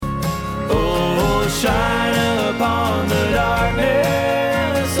Oh, shine upon the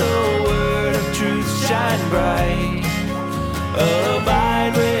darkness, oh, word of truth, shine bright.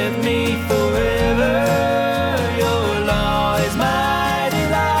 Abide with me forever, your law is my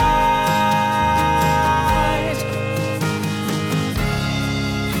delight.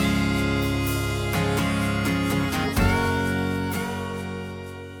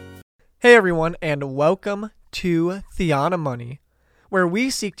 Hey everyone, and welcome to Theonomony, where we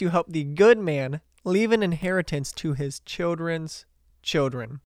seek to help the good man leave an inheritance to his children's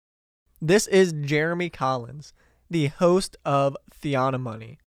children. This is Jeremy Collins, the host of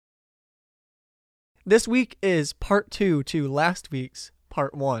Theonomony. This week is part 2 to last week's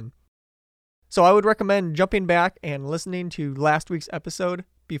part 1. So I would recommend jumping back and listening to last week's episode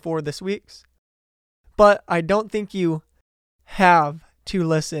before this week's. But I don't think you have to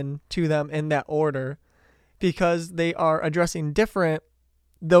listen to them in that order because they are addressing different,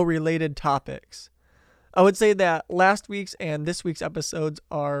 though related topics. I would say that last week's and this week's episodes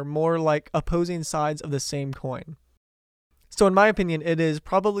are more like opposing sides of the same coin. So in my opinion, it is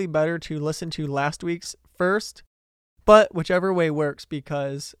probably better to listen to last week's first, but whichever way works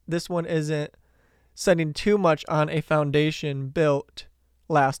because this one isn't setting too much on a foundation built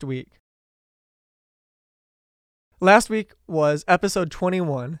last week. Last week was episode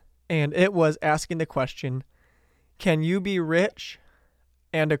 21, and it was asking the question, can you be rich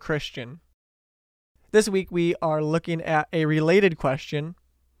and a Christian? This week we are looking at a related question.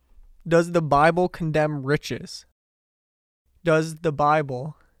 Does the Bible condemn riches? Does the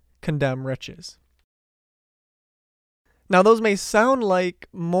Bible condemn riches? Now those may sound like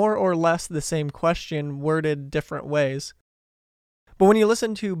more or less the same question worded different ways. But when you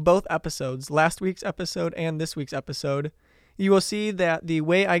listen to both episodes, last week's episode and this week's episode, you will see that the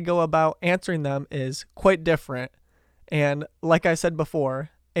way I go about answering them is quite different. And like I said before,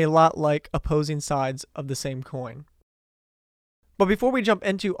 a lot like opposing sides of the same coin. But before we jump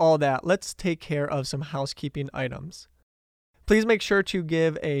into all that, let's take care of some housekeeping items. Please make sure to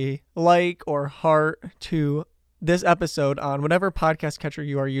give a like or heart to this episode on whatever podcast catcher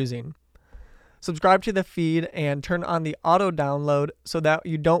you are using. Subscribe to the feed and turn on the auto download so that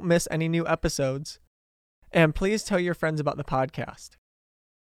you don't miss any new episodes. And please tell your friends about the podcast.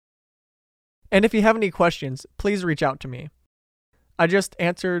 And if you have any questions, please reach out to me. I just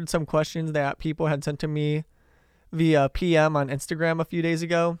answered some questions that people had sent to me via PM on Instagram a few days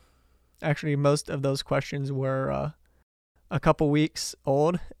ago. Actually, most of those questions were a couple weeks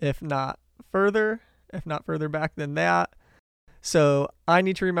old, if not further back than that. So I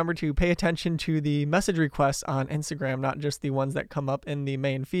need to remember to pay attention to the message requests on Instagram, not just the ones that come up in the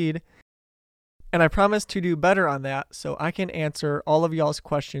main feed. And I promise to do better on that so I can answer all of y'all's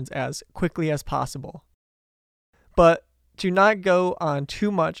questions as quickly as possible. But to not go on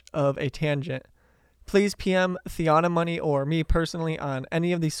too much of a tangent, please PM Theonomony or me personally on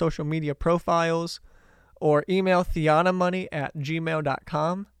any of the social media profiles or email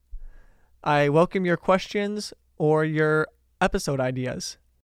theonomony@gmail.com. I welcome your questions or your episode ideas.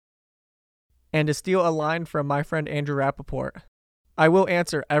 And to steal a line from my friend Andrew Rappaport, I will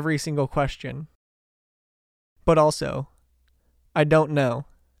answer every single question. But also, I don't know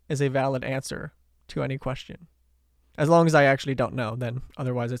is a valid answer to any question. As long as I actually don't know, then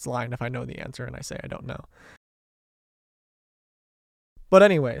otherwise it's lying if I know the answer and I say I don't know. But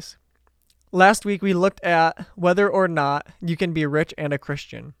anyways, last week we looked at whether or not you can be rich and a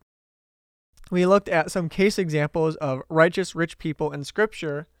Christian. We looked at some case examples of righteous rich people in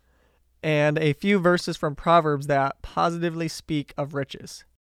Scripture and a few verses from Proverbs that positively speak of riches.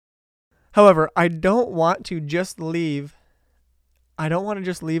 However, I don't want to just leave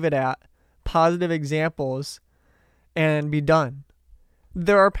it at positive examples and be done.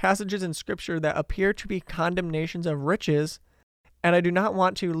 There are passages in Scripture that appear to be condemnations of riches, and I do not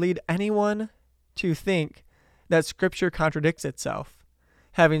want to lead anyone to think that Scripture contradicts itself,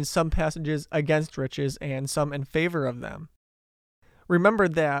 having some passages against riches and some in favor of them. Remember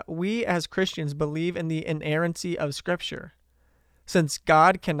that we as Christians believe in the inerrancy of Scripture. Since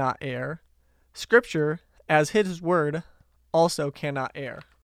God cannot err, Scripture, as His Word, also cannot err.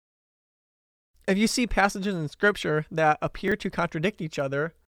 If you see passages in Scripture that appear to contradict each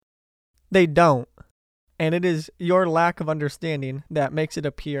other, they don't, and it is your lack of understanding that makes it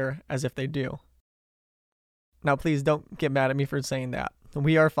appear as if they do. Now, please don't get mad at me for saying that.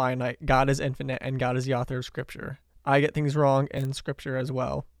 We are finite, God is infinite, and God is the author of Scripture. I get things wrong in Scripture as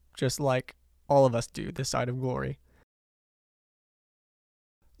well, just like all of us do this side of glory.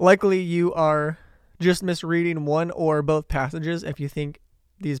 Likely you are just misreading one or both passages if you think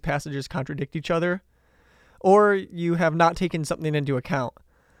these passages contradict each other, or you have not taken something into account,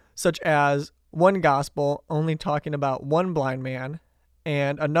 such as one gospel only talking about one blind man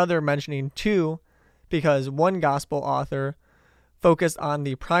and another mentioning two, because one gospel author focused on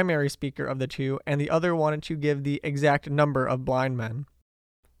the primary speaker of the two and the other wanted to give the exact number of blind men.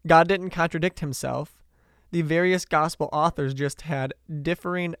 God didn't contradict himself. The various gospel authors just had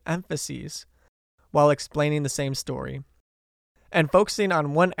differing emphases while explaining the same story. And focusing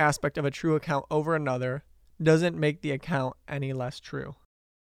on one aspect of a true account over another doesn't make the account any less true.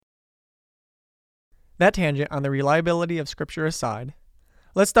 That tangent on the reliability of Scripture aside,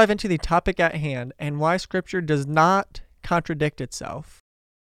 let's dive into the topic at hand and why Scripture does not contradict itself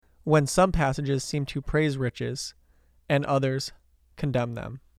when some passages seem to praise riches and others condemn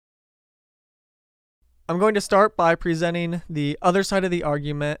them. I'm going to start by presenting the other side of the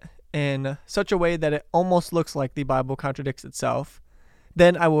argument in such a way that it almost looks like the Bible contradicts itself.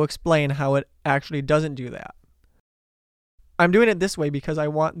 Then I will explain how it actually doesn't do that. I'm doing it this way because I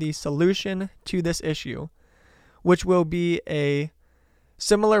want the solution to this issue, which will be a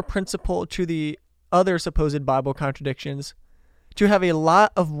similar principle to the other supposed Bible contradictions, to have a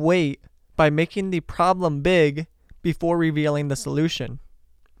lot of weight by making the problem big before revealing the solution,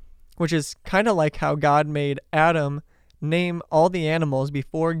 which is kind of like how God made Adam name all the animals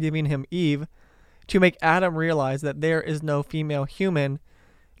before giving him Eve, to make Adam realize that there is no female human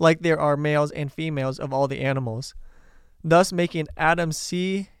like there are males and females of all the animals, thus making Adam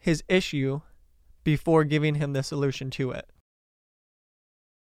see his issue before giving him the solution to it.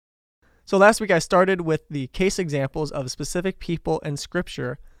 So last week I started with the case examples of specific people in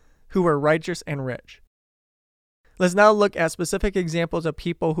Scripture who were righteous and rich. Let's now look at specific examples of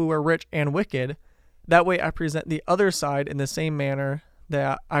people who were rich and wicked. That way I present the other side in the same manner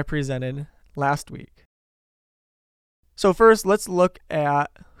that I presented last week. So first, let's look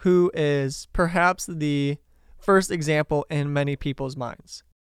at who is perhaps the first example in many people's minds: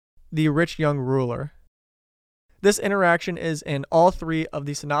 the rich young ruler. This interaction is in all three of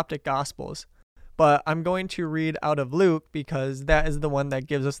the synoptic gospels, but I'm going to read out of Luke because that is the one that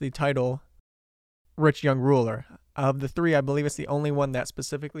gives us the title rich young ruler. Of the three, I believe it's the only one that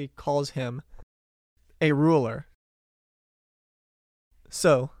specifically calls him a ruler.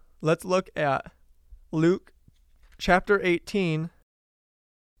 So let's look at Luke chapter 18,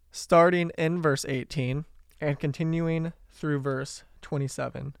 starting in verse 18 and continuing through verse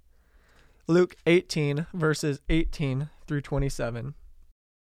 27. Luke 18, verses 18 through 27.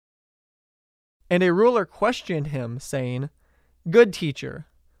 And a ruler questioned him, saying, "Good teacher,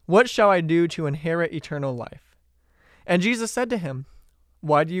 what shall I do to inherit eternal life?" And Jesus said to him,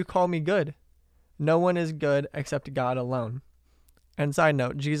 "Why do you call me good? No one is good except God alone." And side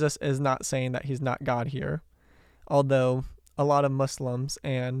note, Jesus is not saying that he's not God here, although a lot of Muslims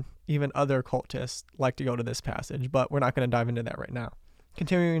and even other cultists like to go to this passage, but we're not going to dive into that right now.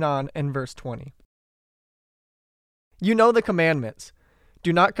 Continuing on in verse 20. You know the commandments: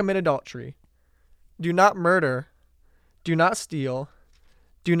 do not commit adultery, do not murder, do not steal,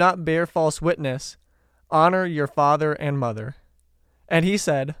 do not bear false witness, honor your father and mother. And he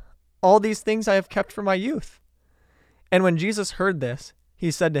said, all these things I have kept from my youth. And when Jesus heard this,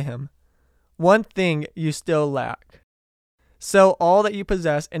 he said to him, one thing you still lack. Sell all that you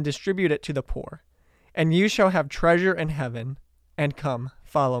possess and distribute it to the poor, and you shall have treasure in heaven, and come,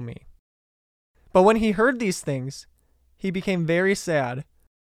 follow me. But when he heard these things, he became very sad,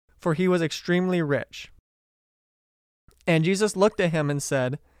 for he was extremely rich. And Jesus looked at him and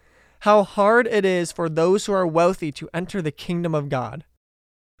said, how hard it is for those who are wealthy to enter the kingdom of God.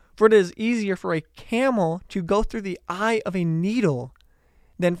 For it is easier for a camel to go through the eye of a needle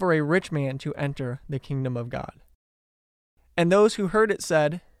than for a rich man to enter the kingdom of God. And those who heard it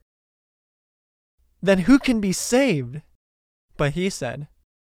said, then who can be saved? But he said,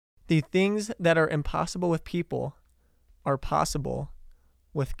 the things that are impossible with people are possible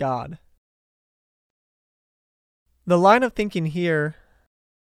with God. The line of thinking here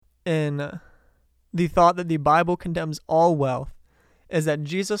in the thought that the Bible condemns all wealth is that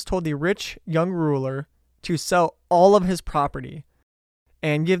Jesus told the rich young ruler to sell all of his property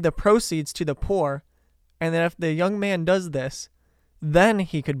and give the proceeds to the poor, and that if the young man does this, then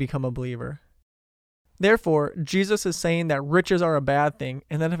he could become a believer. Therefore, Jesus is saying that riches are a bad thing,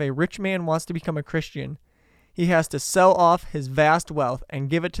 and that if a rich man wants to become a Christian, he has to sell off his vast wealth and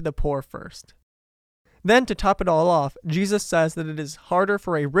give it to the poor first. Then, to top it all off, Jesus says that it is harder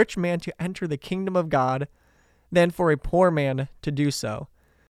for a rich man to enter the kingdom of God than for a poor man to do so.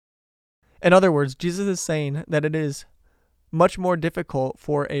 In other words, Jesus is saying that it is much more difficult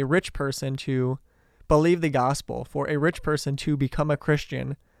for a rich person to believe the gospel, for a rich person to become a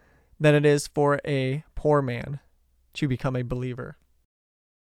Christian, than it is for a poor man to become a believer.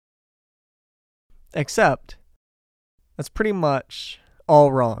 Except, that's pretty much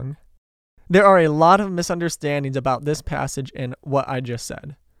all wrong. There are a lot of misunderstandings about this passage and what I just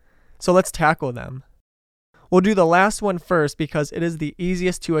said. So let's tackle them. We'll do the last one first because it is the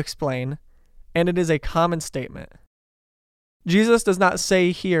easiest to explain, and it is a common statement. Jesus does not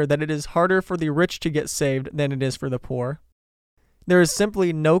say here that it is harder for the rich to get saved than it is for the poor. There is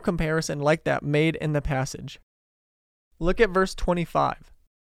simply no comparison like that made in the passage. Look at verse 25.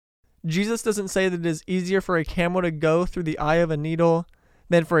 Jesus doesn't say that it is easier for a camel to go through the eye of a needle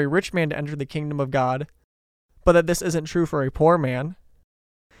than for a rich man to enter the kingdom of God, but that this isn't true for a poor man.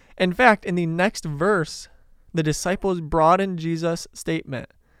 In fact, in the next verse, the disciples broaden Jesus' statement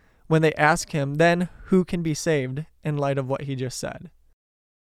when they ask him, then who can be saved, in light of what he just said.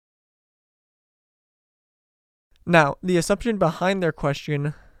 Now, the assumption behind their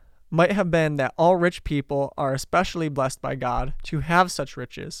question might have been that all rich people are especially blessed by God to have such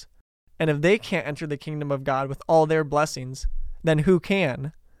riches, and if they can't enter the kingdom of God with all their blessings, then who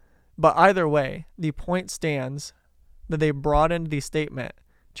can? But either way, the point stands that they broadened the statement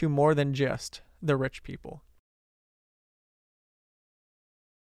to more than just the rich people.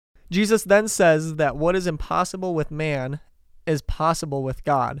 Jesus then says that what is impossible with man is possible with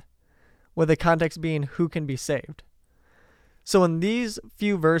God, with the context being who can be saved. So in these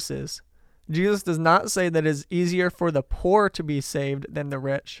few verses, Jesus does not say that it is easier for the poor to be saved than the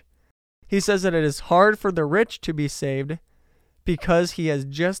rich. He says that it is hard for the rich to be saved because he has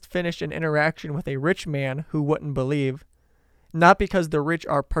just finished an interaction with a rich man who wouldn't believe, not because the rich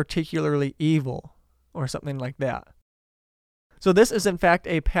are particularly evil or something like that. So this is in fact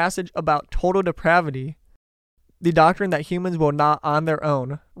a passage about total depravity, the doctrine that humans will not on their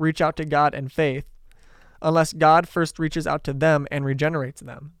own reach out to God in faith unless God first reaches out to them and regenerates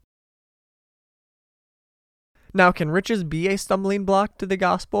them. Now, can riches be a stumbling block to the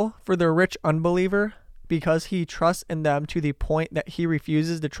gospel for the rich unbeliever because he trusts in them to the point that he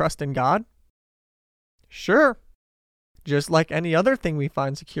refuses to trust in God? Sure. Just like any other thing we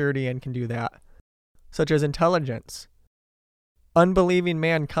find security in can do that, such as intelligence. Unbelieving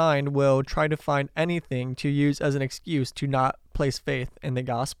mankind will try to find anything to use as an excuse to not place faith in the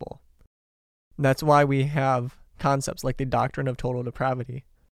gospel. That's why we have concepts like the doctrine of total depravity.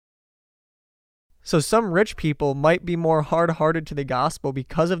 So some rich people might be more hard-hearted to the gospel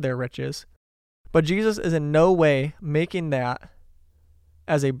because of their riches, but Jesus is in no way making that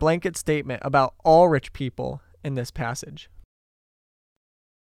as a blanket statement about all rich people in this passage.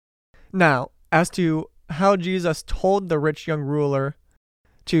 Now, as to how Jesus told the rich young ruler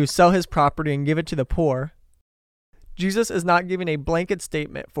to sell his property and give it to the poor, Jesus is not giving a blanket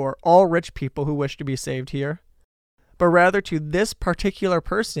statement for all rich people who wish to be saved here, but rather to this particular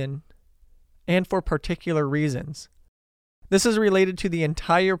person and for particular reasons. This is related to the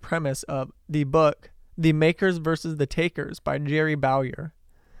entire premise of the book, The Makers versus the Takers by Jerry Bowyer,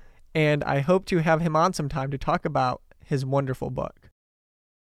 and I hope to have him on sometime to talk about his wonderful book.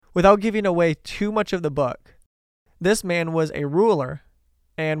 Without giving away too much of the book, this man was a ruler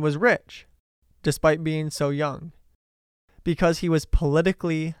and was rich, despite being so young, because he was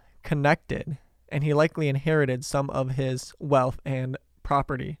politically connected and he likely inherited some of his wealth and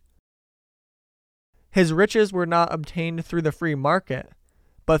property. His riches were not obtained through the free market,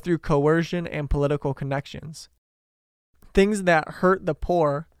 but through coercion and political connections, things that hurt the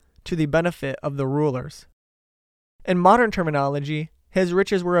poor to the benefit of the rulers. In modern terminology, his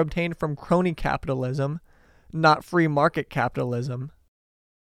riches were obtained from crony capitalism, not free market capitalism.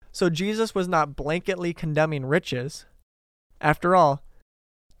 So Jesus was not blanketly condemning riches. After all,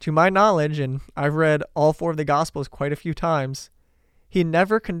 to my knowledge, and I've read all 4 of the Gospels quite a few times, he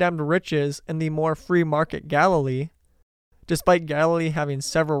never condemned riches in the more free market Galilee, despite Galilee having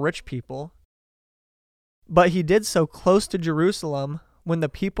several rich people. But he did so close to Jerusalem when the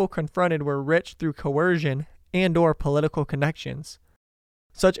people confronted were rich through coercion and/or political connections,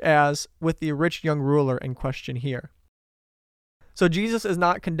 such as with the rich young ruler in question here. So Jesus is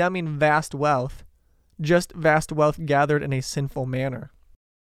not condemning vast wealth, just vast wealth gathered in a sinful manner.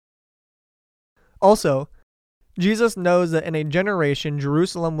 Also, Jesus knows that in a generation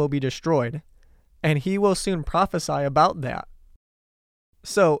Jerusalem will be destroyed, and he will soon prophesy about that.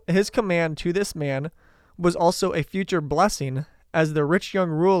 So his command to this man was also a future blessing, as the rich young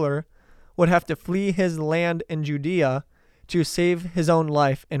ruler would have to flee his land in Judea to save his own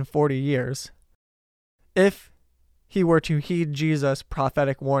life in 40 years, if he were to heed Jesus'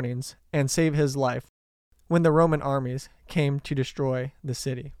 prophetic warnings and save his life when the Roman armies came to destroy the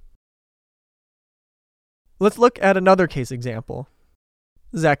city. Let's look at another case example,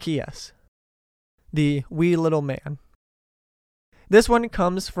 Zacchaeus, the wee little man. This one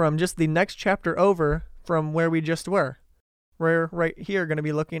comes from just the next chapter over from where we just were. We're right here going to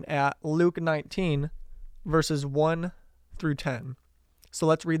be looking at Luke 19, verses 1 through 10. So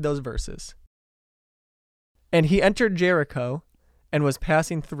let's read those verses. And he entered Jericho and was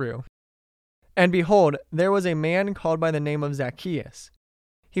passing through. And behold, there was a man called by the name of Zacchaeus.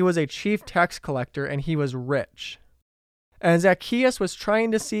 He was a chief tax collector, and he was rich. And Zacchaeus was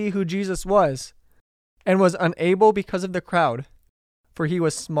trying to see who Jesus was, and was unable because of the crowd, for he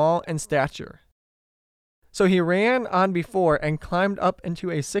was small in stature. So he ran on before and climbed up into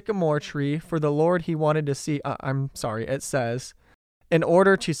a sycamore tree for the Lord he wanted to see. It says, in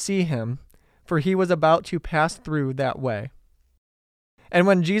order to see him, for he was about to pass through that way. And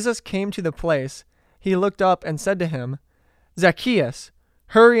when Jesus came to the place, he looked up and said to him, Zacchaeus,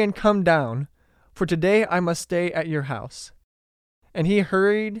 hurry and come down, for today I must stay at your house. And he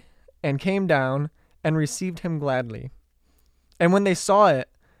hurried and came down and received him gladly. And when they saw it,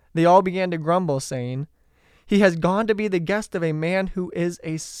 they all began to grumble, saying, he has gone to be the guest of a man who is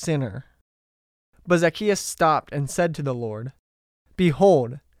a sinner. But Zacchaeus stopped and said to the Lord,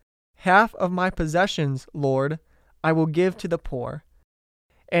 behold, half of my possessions, Lord, I will give to the poor.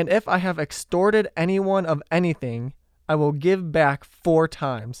 And if I have extorted anyone of anything, I will give back 4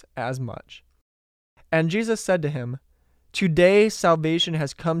 times as much. And Jesus said to him, today salvation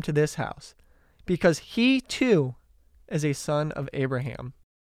has come to this house, because he too is a son of Abraham.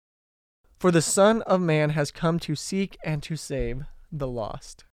 For the Son of Man has come to seek and to save the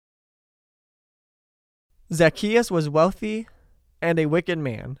lost. Zacchaeus was wealthy and a wicked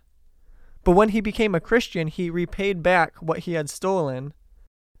man, but when he became a Christian, he repaid back what he had stolen.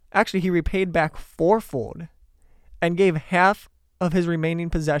 Actually, he repaid back 4-fold and gave half of his remaining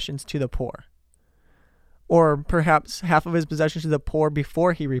possessions to the poor. Or perhaps half of his possessions to the poor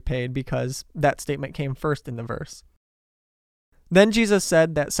before he repaid, because that statement came first in the verse. Then Jesus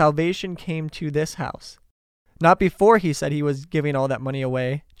said that salvation came to this house. Not before he said he was giving all that money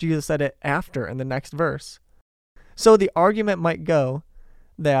away. Jesus said it after in the next verse. So the argument might go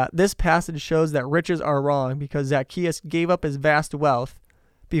that this passage shows that riches are wrong because Zacchaeus gave up his vast wealth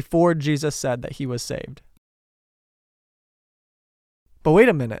before Jesus said that he was saved. But wait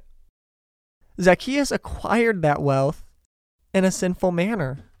a minute. Zacchaeus acquired that wealth in a sinful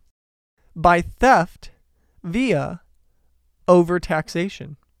manner, by theft via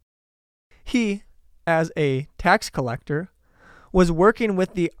overtaxation. He, as a tax collector, was working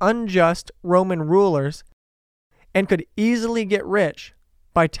with the unjust Roman rulers and could easily get rich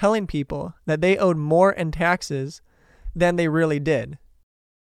by telling people that they owed more in taxes than they really did.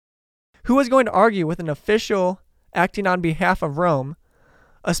 Who was going to argue with an official acting on behalf of Rome,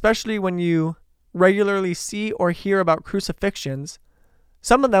 especially when you regularly see or hear about crucifixions,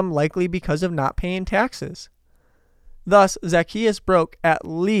 some of them likely because of not paying taxes? Thus, Zacchaeus broke at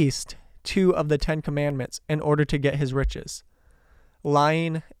least 2 of the 10 commandments in order to get his riches: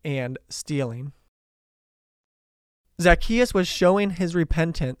 lying and stealing. Zacchaeus was showing his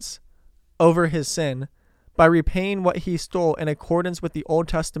repentance over his sin by repaying what he stole in accordance with the Old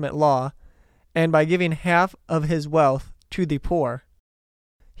Testament law and by giving half of his wealth to the poor.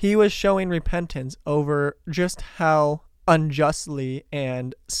 He was showing repentance over just how unjustly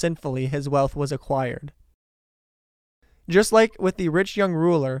and sinfully his wealth was acquired. Just like with the rich young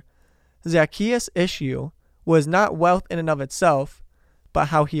ruler, Zacchaeus' issue was not wealth in and of itself, but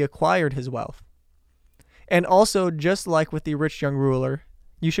how he acquired his wealth. And also, just like with the rich young ruler,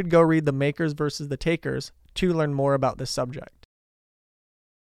 you should go read The Makers versus the Takers to learn more about this subject.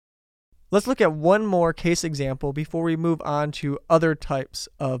 Let's look at one more case example before we move on to other types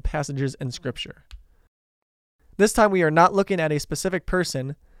of passages in Scripture. This time we are not looking at a specific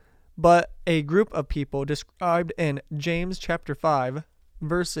person, but a group of people described in James chapter 5,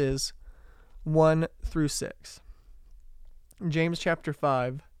 verses 1 through 6. James chapter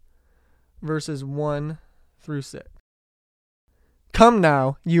 5, verses 1 through 6. Come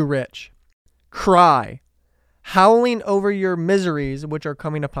now, you rich, cry, howling over your miseries which are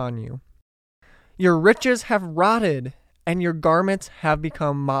coming upon you. Your riches have rotted, and your garments have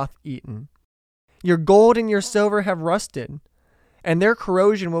become moth-eaten. Your gold and your silver have rusted, and their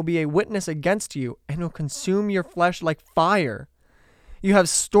corrosion will be a witness against you, and will consume your flesh like fire. You have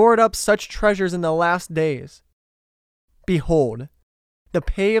stored up such treasures in the last days. Behold, the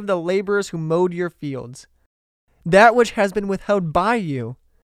pay of the laborers who mowed your fields, that which has been withheld by you,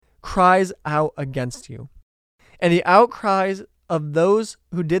 cries out against you. And the outcries of those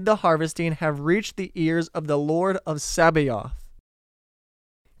who did the harvesting have reached the ears of the Lord of Sabaoth.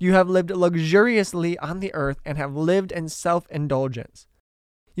 You have lived luxuriously on the earth and have lived in self-indulgence.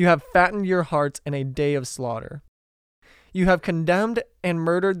 You have fattened your hearts in a day of slaughter. You have condemned and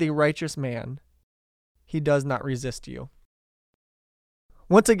murdered the righteous man. He does not resist you.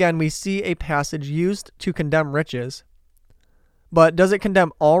 Once again, we see a passage used to condemn riches. But does it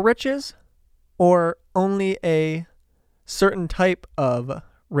condemn all riches or only a certain type of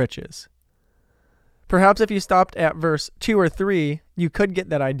riches? Perhaps if you stopped at verse 2 or 3, you could get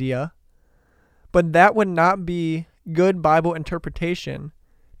that idea. But that would not be good Bible interpretation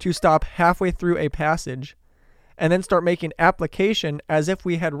to stop halfway through a passage and then start making application as if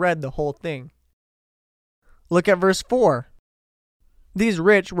we had read the whole thing. Look at verse 4. These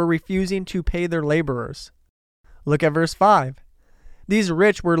rich were refusing to pay their laborers. Look at verse 5. These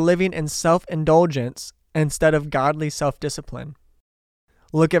rich were living in self-indulgence instead of godly self-discipline.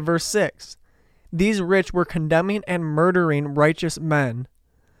 Look at verse 6. These rich were condemning and murdering righteous men,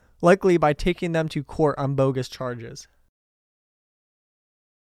 likely by taking them to court on bogus charges.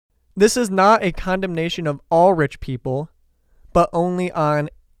 This is not a condemnation of all rich people, but only on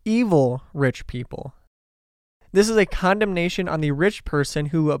evil rich people. This is a condemnation on the rich person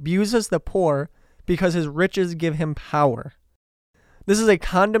who abuses the poor because his riches give him power. This is a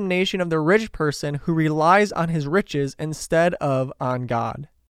condemnation of the rich person who relies on his riches instead of on God.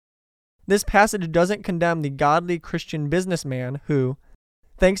 This passage doesn't condemn the godly Christian businessman who,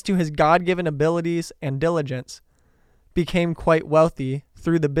 thanks to his God-given abilities and diligence, became quite wealthy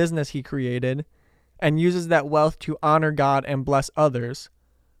through the business he created and uses that wealth to honor God and bless others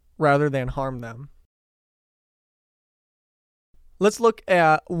rather than harm them. Let's look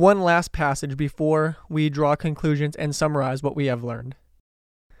at one last passage before we draw conclusions and summarize what we have learned.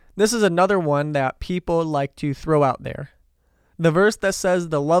 This is another one that people like to throw out there. The verse that says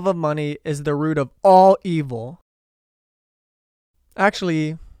the love of money is the root of all evil.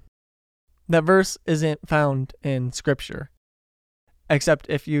 Actually, that verse isn't found in Scripture, except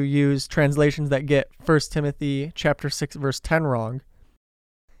if you use translations that get 1 Timothy chapter 6 verse 10 wrong.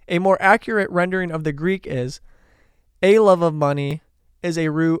 A more accurate rendering of the Greek is, a love of money is a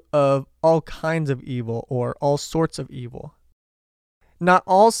root of all kinds of evil or all sorts of evil. Not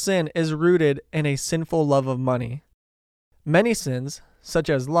all sin is rooted in a sinful love of money. Many sins, such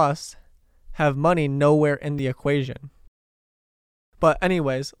as lust, have money nowhere in the equation. But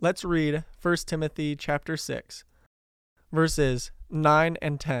anyways, let's read 1 Timothy chapter 6, verses 9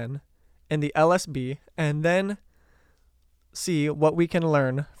 and 10 in the LSB, and then see what we can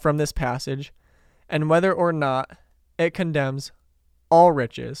learn from this passage and whether or not it condemns all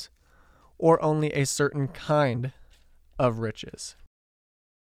riches or only a certain kind of riches.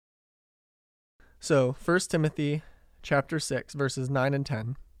 So, 1 Timothy chapter 6, verses 9 and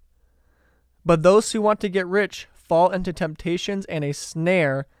 10. But those who want to get rich fall into temptations and a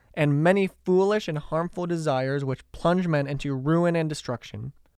snare and many foolish and harmful desires which plunge men into ruin and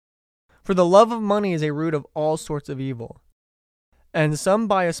destruction. For the love of money is a root of all sorts of evil. And some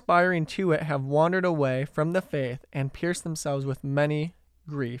by aspiring to it have wandered away from the faith and pierced themselves with many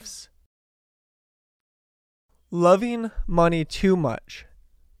griefs. Loving money too much,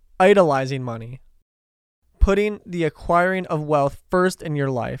 idolizing money, putting the acquiring of wealth first in your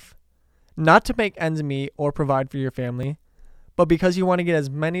life, not to make ends meet or provide for your family, but because you want to get as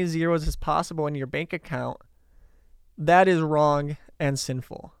many zeros as possible in your bank account, that is wrong and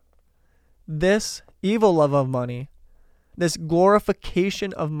sinful. This evil love of money, this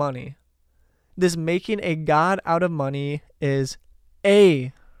glorification of money, this making a god out of money is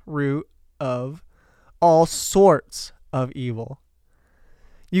a root of all sorts of evil.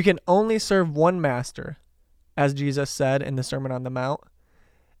 You can only serve one master, as Jesus said in the Sermon on the Mount,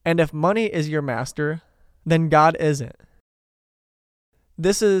 and if money is your master, then God isn't.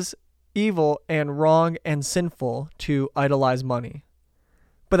 This is evil and wrong and sinful to idolize money.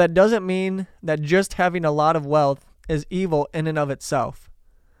 But that doesn't mean that just having a lot of wealth is evil in and of itself.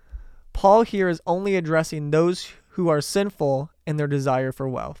 Paul here is only addressing those who are sinful in their desire for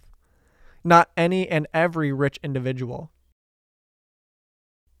wealth, not any and every rich individual.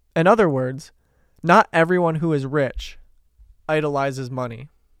 In other words, not everyone who is rich idolizes money.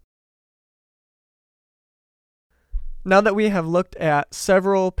 Now that we have looked at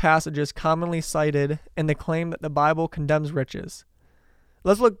several passages commonly cited in the claim that the Bible condemns riches,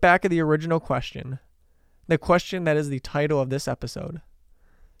 let's look back at the original question, the question that is the title of this episode.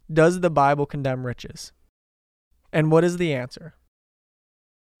 Does the Bible condemn riches? And what is the answer?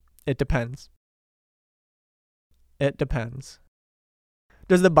 It depends. It depends.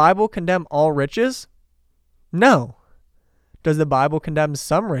 Does the Bible condemn all riches? No. Does the Bible condemn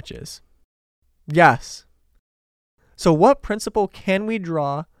some riches? Yes. So what principle can we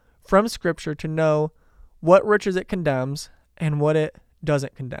draw from Scripture to know what riches it condemns and what it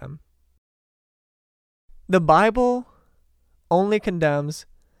doesn't condemn? The Bible only condemns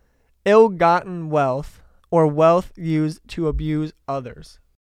ill-gotten wealth or wealth used to abuse others.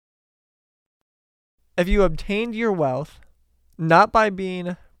 If you obtained your wealth not by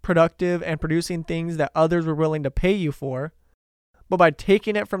being productive and producing things that others were willing to pay you for, but by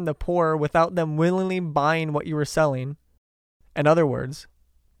taking it from the poor without them willingly buying what you were selling, in other words,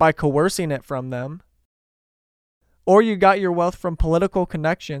 by coercing it from them, or you got your wealth from political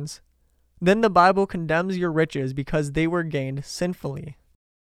connections, then the Bible condemns your riches because they were gained sinfully.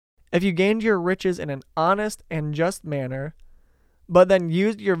 If you gained your riches in an honest and just manner, but then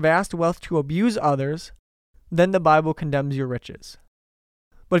used your vast wealth to abuse others, then the Bible condemns your riches.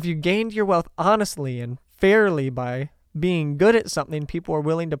 But if you gained your wealth honestly and fairly by being good at something people are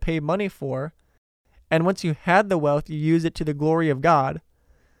willing to pay money for, and once you had the wealth, you use it to the glory of God,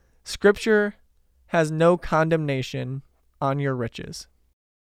 Scripture has no condemnation on your riches.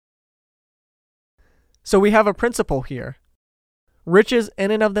 So we have a principle here. Riches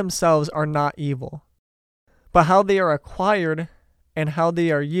in and of themselves are not evil, but how they are acquired and how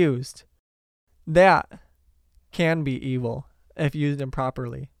they are used, that can be evil if used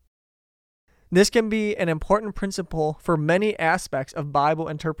improperly. This can be an important principle for many aspects of Bible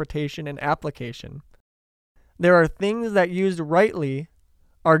interpretation and application. There are things that used rightly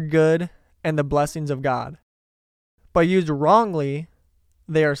are good and the blessings of God, but used wrongly,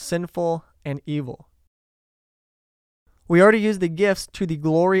 they are sinful and evil. We are to use the gifts to the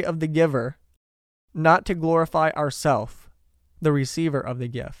glory of the giver, not to glorify ourselves, the receiver of the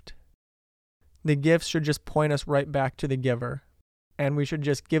gift. The gifts should just point us right back to the giver, and we should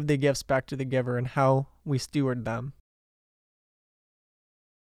just give the gifts back to the giver and how we steward them.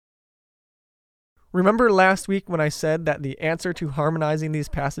 Remember last week when I said that the answer to harmonizing these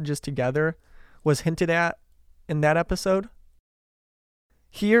passages together was hinted at in that episode?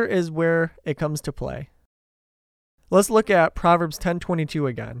 Here is where it comes to play. Let's look at Proverbs 10:22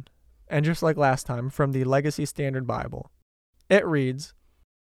 again, and just like last time, from the Legacy Standard Bible. It reads,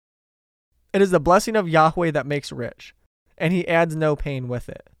 "It is the blessing of Yahweh that makes rich, and he adds no pain with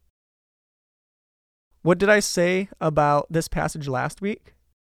it." What did I say about this passage last week?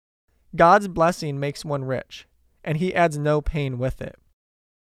 God's blessing makes one rich, and he adds no pain with it.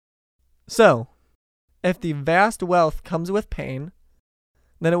 So, if the vast wealth comes with pain,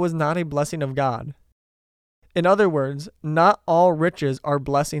 then it was not a blessing of God. In other words, not all riches are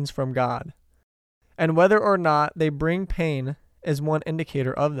blessings from God, and whether or not they bring pain is one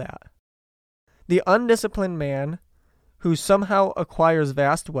indicator of that. The undisciplined man who somehow acquires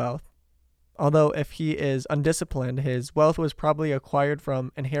vast wealth, although if he is undisciplined, his wealth was probably acquired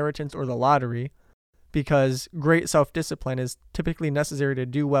from inheritance or the lottery, because great self-discipline is typically necessary to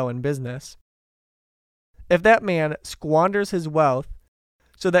do well in business. If that man squanders his wealth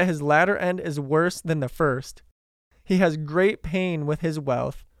so that his latter end is worse than the first, he has great pain with his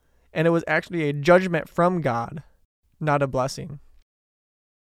wealth, and it was actually a judgment from God, not a blessing.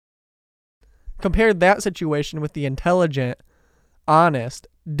 Compare that situation with the intelligent, honest,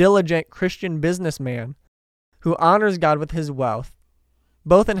 diligent Christian businessman who honors God with his wealth,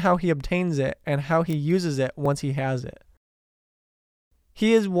 both in how he obtains it and how he uses it once he has it.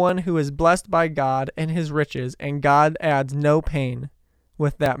 He is one who is blessed by God and his riches, and God adds no pain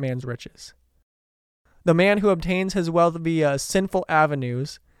with that man's riches. The man who obtains his wealth via sinful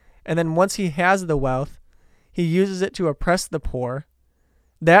avenues, and then once he has the wealth, he uses it to oppress the poor,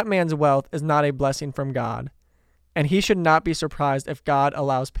 that man's wealth is not a blessing from God, and he should not be surprised if God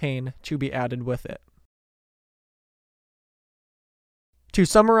allows pain to be added with it. To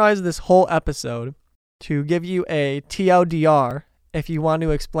summarize this whole episode, to give you a TLDR, if you want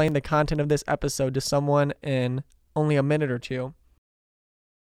to explain the content of this episode to someone in only a minute or two,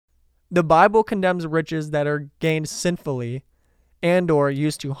 the Bible condemns riches that are gained sinfully and or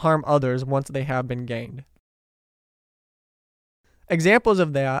used to harm others once they have been gained. Examples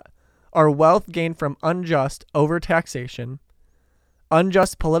of that are wealth gained from unjust overtaxation,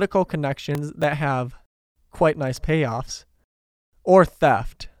 unjust political connections that have quite nice payoffs, or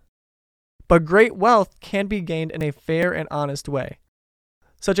theft. But great wealth can be gained in a fair and honest way,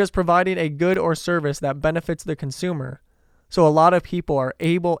 such as providing a good or service that benefits the consumer, so a lot of people are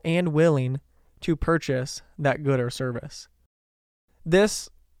able and willing to purchase that good or service. This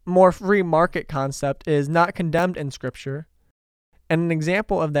more free market concept is not condemned in Scripture, and an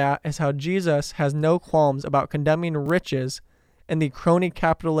example of that is how Jesus has no qualms about condemning riches in the crony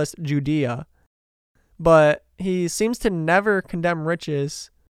capitalist Judea, but he seems to never condemn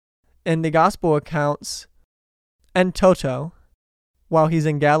riches in the gospel accounts en toto while he's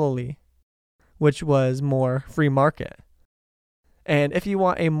in Galilee, which was more free market. And if you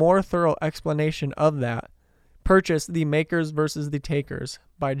want a more thorough explanation of that, purchase The Makers versus the Takers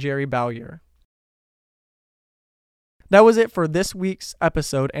by Jerry Bowyer. That was it for this week's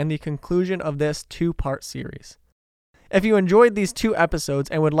episode and the conclusion of this 2-part series. If you enjoyed these 2 episodes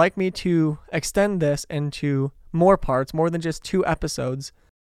and would like me to extend this into more parts, more than just 2 episodes,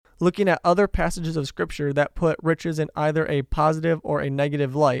 looking at other passages of Scripture that put riches in either a positive or a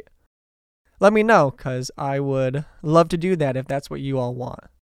negative light, let me know, because I would love to do that if that's what you all want.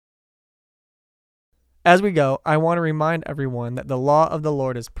 As we go, I want to remind everyone that the law of the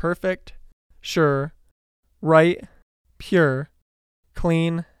Lord is perfect, sure, right, pure,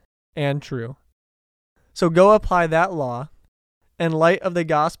 clean, and true. So go apply that law in light of the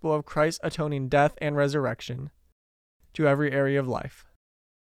gospel of Christ's atoning death and resurrection to every area of life.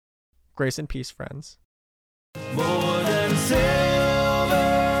 Grace and peace, friends. More than silver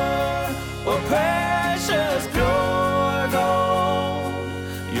or precious pure gold,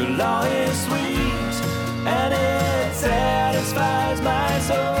 your law is sweet and it satisfies my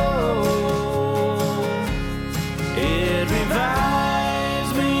soul. It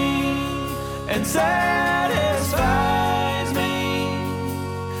revives me and satisfies me.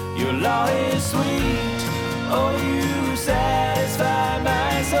 Your law is sweet, oh, you satisfy my